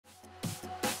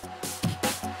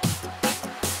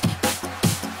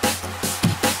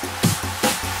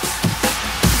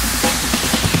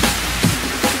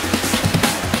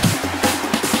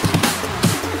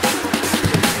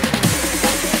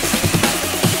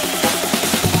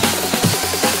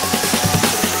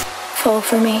Fall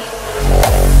for me.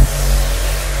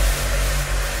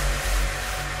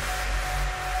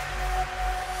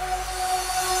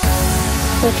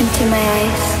 Look into my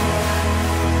eyes.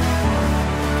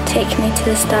 Take me to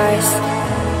the stars.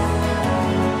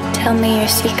 Tell me your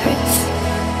secrets.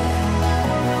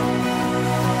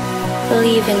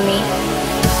 Believe in me.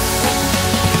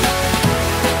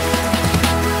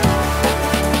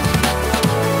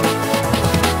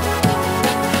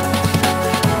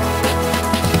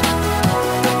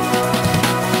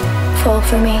 Fall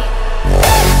for me.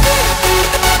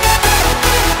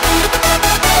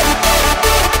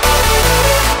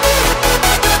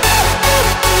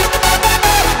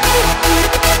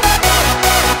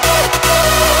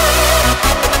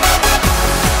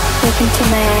 Look into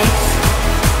my eyes.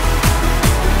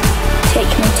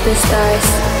 Take me to the stars.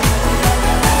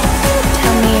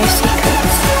 Tell me your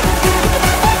secrets.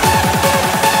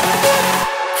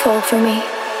 Fall for me.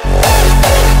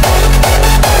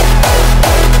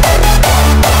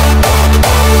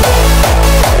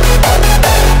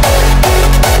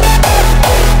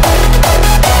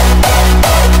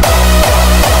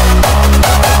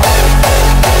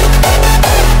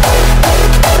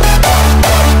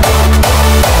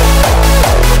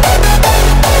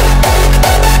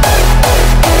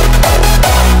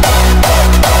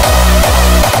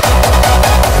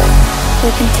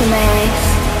 Look into my eyes.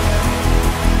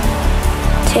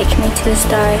 Take me to the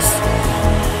stars.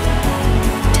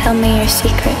 Tell me your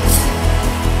secrets.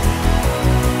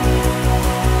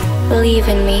 Believe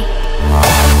in me.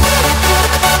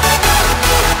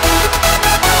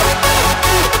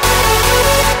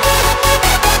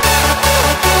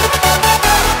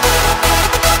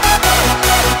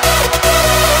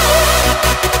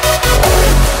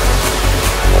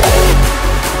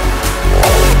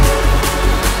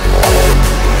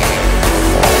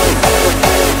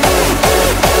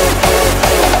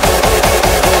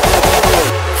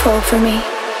 Fall for me.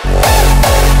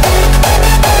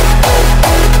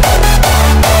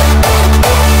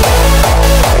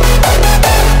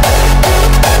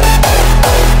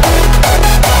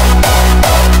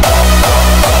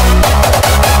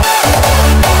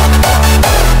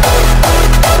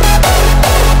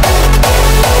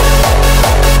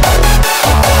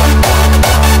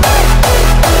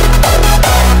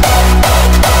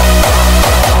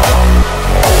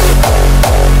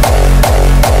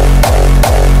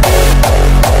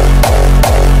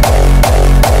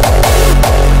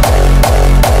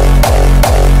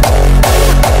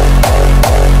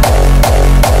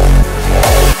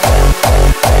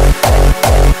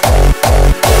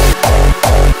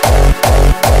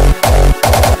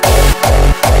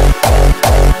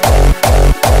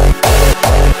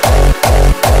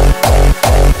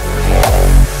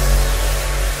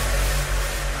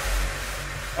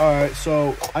 Alright,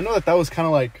 so I know that was kind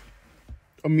of like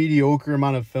a mediocre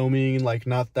amount of filming, like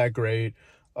not that great.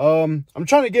 I'm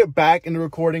trying to get back into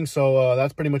recording, so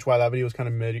that's pretty much why that video was kind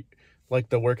of like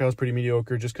the workout was pretty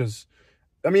mediocre, just because,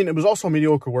 I mean, it was also a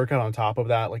mediocre workout on top of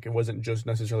that. Like, it wasn't just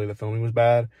necessarily the filming was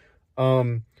bad. I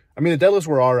mean, the deadlifts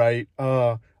were alright.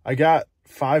 I got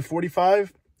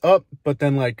 545 up, but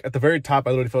then like at the very top, I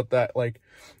literally felt that like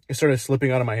it started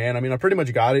slipping out of my hand. I mean, I pretty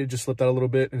much got it. It just slipped out a little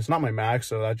bit, and it's not my max,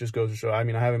 so that just goes to show. I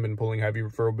mean, I haven't been pulling heavy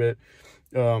for a bit.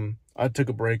 I took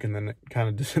a break, and then it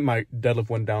kind of my deadlift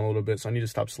went down a little bit, so I need to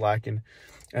stop slacking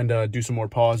and do some more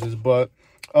pauses. But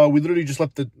we literally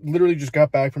just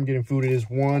got back from getting food. It is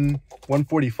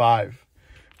 1:45.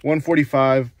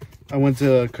 1:45. I went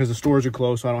to, because the stores are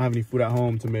closed, so I don't have any food at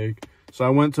home to make. So I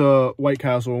went to White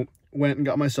Castle, went and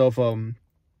got myself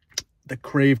the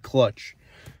Crave Clutch,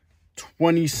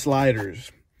 20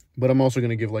 sliders, but I'm also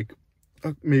gonna give like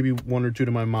maybe 1 or 2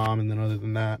 to my mom, and then other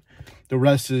than that, the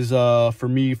rest is for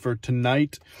me for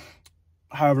tonight.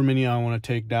 However many I want to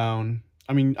take down.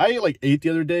 I mean, I ate like 8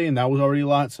 the other day, and that was already a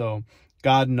lot, so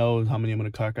God knows how many I'm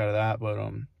gonna cut out of that. But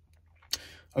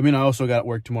I mean, I also got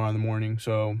work tomorrow in the morning,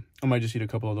 so I might just eat a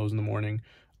couple of those in the morning.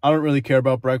 I don't really care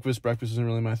about breakfast. Breakfast isn't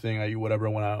really my thing. I eat whatever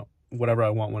I want,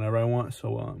 whenever I want.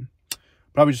 So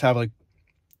probably just have like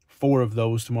 4 of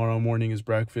those tomorrow morning as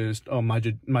breakfast. Oh, my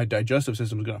digestive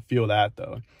system is gonna feel that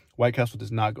though. White Castle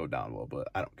does not go down well, but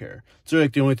I don't care. It's really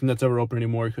like the only thing that's ever open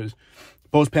anymore, because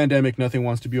post-pandemic, nothing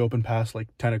wants to be open past like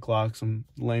 10 o'clock, some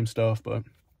lame stuff. But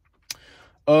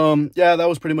yeah, that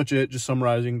was pretty much it. Just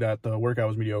summarizing that the workout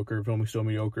was mediocre, filming still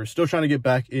mediocre. Still trying to get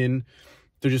back in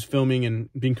to just filming and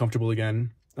being comfortable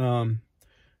again. And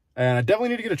I definitely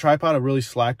need to get a tripod. I really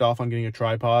slacked off on getting a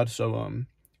tripod. So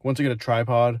once I get a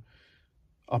tripod,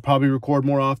 I'll probably record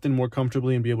more often, more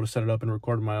comfortably, and be able to set it up and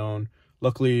record on my own.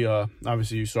 Luckily,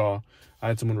 obviously you saw I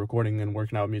had someone recording and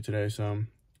working out with me today, so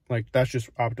like that's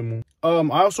just optimal.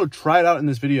 I also tried out in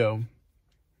this video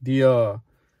the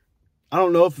I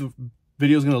don't know if the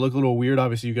video is gonna look a little weird.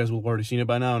 Obviously you guys will have already seen it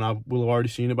by now, and I will have already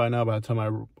seen it by now by the time I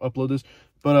upload this.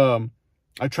 But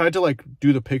I tried to like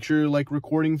do the picture like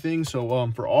recording thing,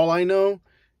 so for all I know,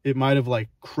 it might have like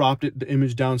cropped the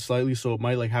image down slightly, so it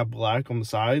might like have black on the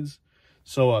sides.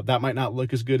 So that might not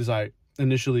look as good as I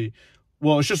initially.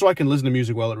 Well, it's just so I can listen to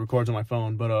music while it records on my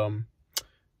phone. But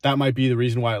that might be the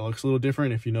reason why it looks a little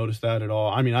different, if you notice that at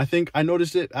all. I mean, I think I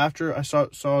noticed it after I saw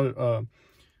the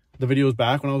videos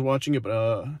back when I was watching it.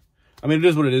 But I mean, it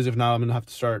is what it is. If not, I'm gonna have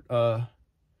to start. I'm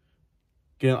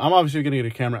obviously gonna get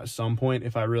a camera at some point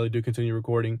if I really do continue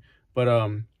recording. But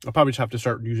I'll probably just have to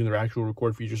start using their actual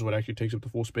record feature, so it actually takes up the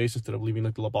full space instead of leaving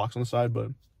like the little box on the side. But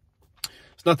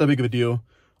it's not that big of a deal.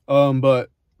 But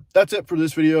that's it for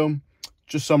this video.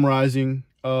 Just summarizing.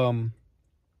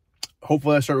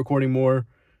 Hopefully I start recording more.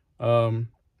 Been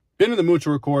in the mood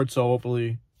to record, so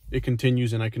hopefully it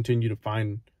continues and I continue to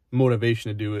find motivation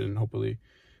to do it, and hopefully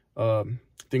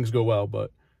things go well.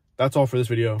 But that's all for this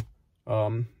video.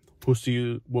 We'll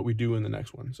see what we do in the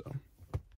next one. So